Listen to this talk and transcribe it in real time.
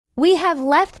we have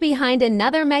left behind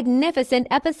another magnificent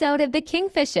episode of The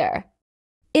Kingfisher.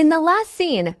 In the last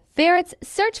scene, Ferret's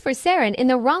search for Saren in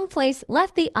the wrong place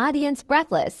left the audience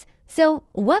breathless. So,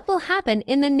 what will happen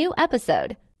in the new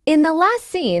episode? In the last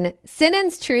scene,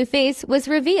 Sinan's true face was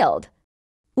revealed.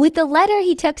 With the letter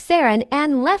he took Saren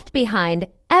and left behind,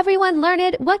 everyone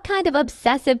learned what kind of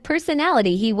obsessive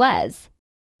personality he was.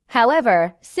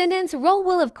 However, Sinan's role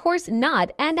will of course not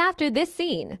end after this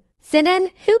scene. Sinan,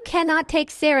 who cannot take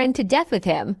Saren to death with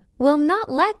him, will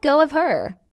not let go of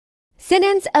her.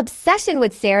 Sinan's obsession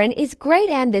with Saren is great,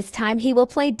 and this time he will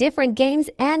play different games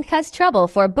and cause trouble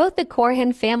for both the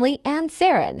Corhan family and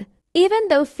Saren. Even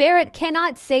though Ferret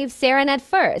cannot save Saren at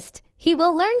first, he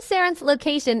will learn Saren's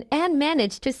location and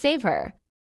manage to save her.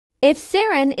 If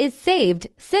Saren is saved,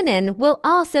 Sinan will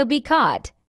also be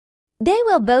caught. They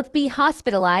will both be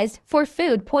hospitalized for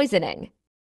food poisoning.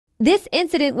 This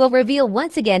incident will reveal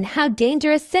once again how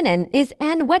dangerous Sinan is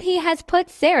and what he has put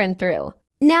Saren through.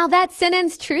 Now that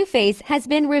Sinan's true face has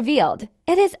been revealed,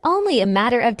 it is only a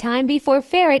matter of time before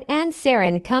Ferret and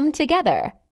Saren come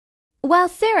together. While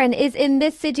Saren is in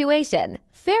this situation,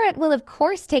 Ferret will of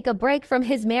course take a break from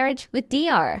his marriage with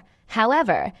Dr.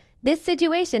 However, this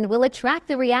situation will attract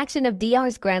the reaction of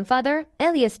Dr's grandfather,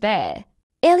 Ilyas Bey.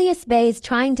 Ilyas Bey is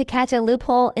trying to catch a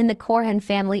loophole in the Corhan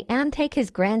family and take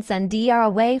his grandson Dr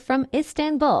away from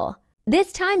Istanbul.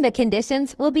 This time the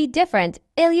conditions will be different.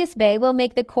 Ilyas Bey will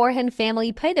make the Corhan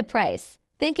family pay the price,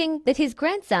 thinking that his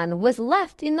grandson was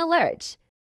left in the lurch.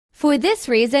 For this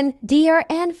reason, Dr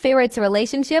and Ferret's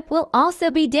relationship will also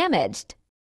be damaged.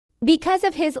 Because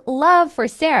of his love for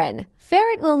Saren,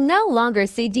 Ferret will no longer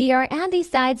see Dr and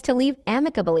decides to leave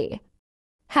amicably.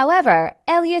 However,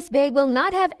 Ilyas Bey will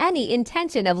not have any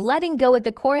intention of letting go of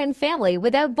the Corhan family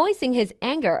without voicing his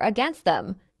anger against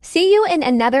them. See you in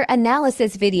another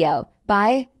analysis video.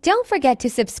 Bye. Don't forget to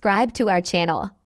subscribe to our channel.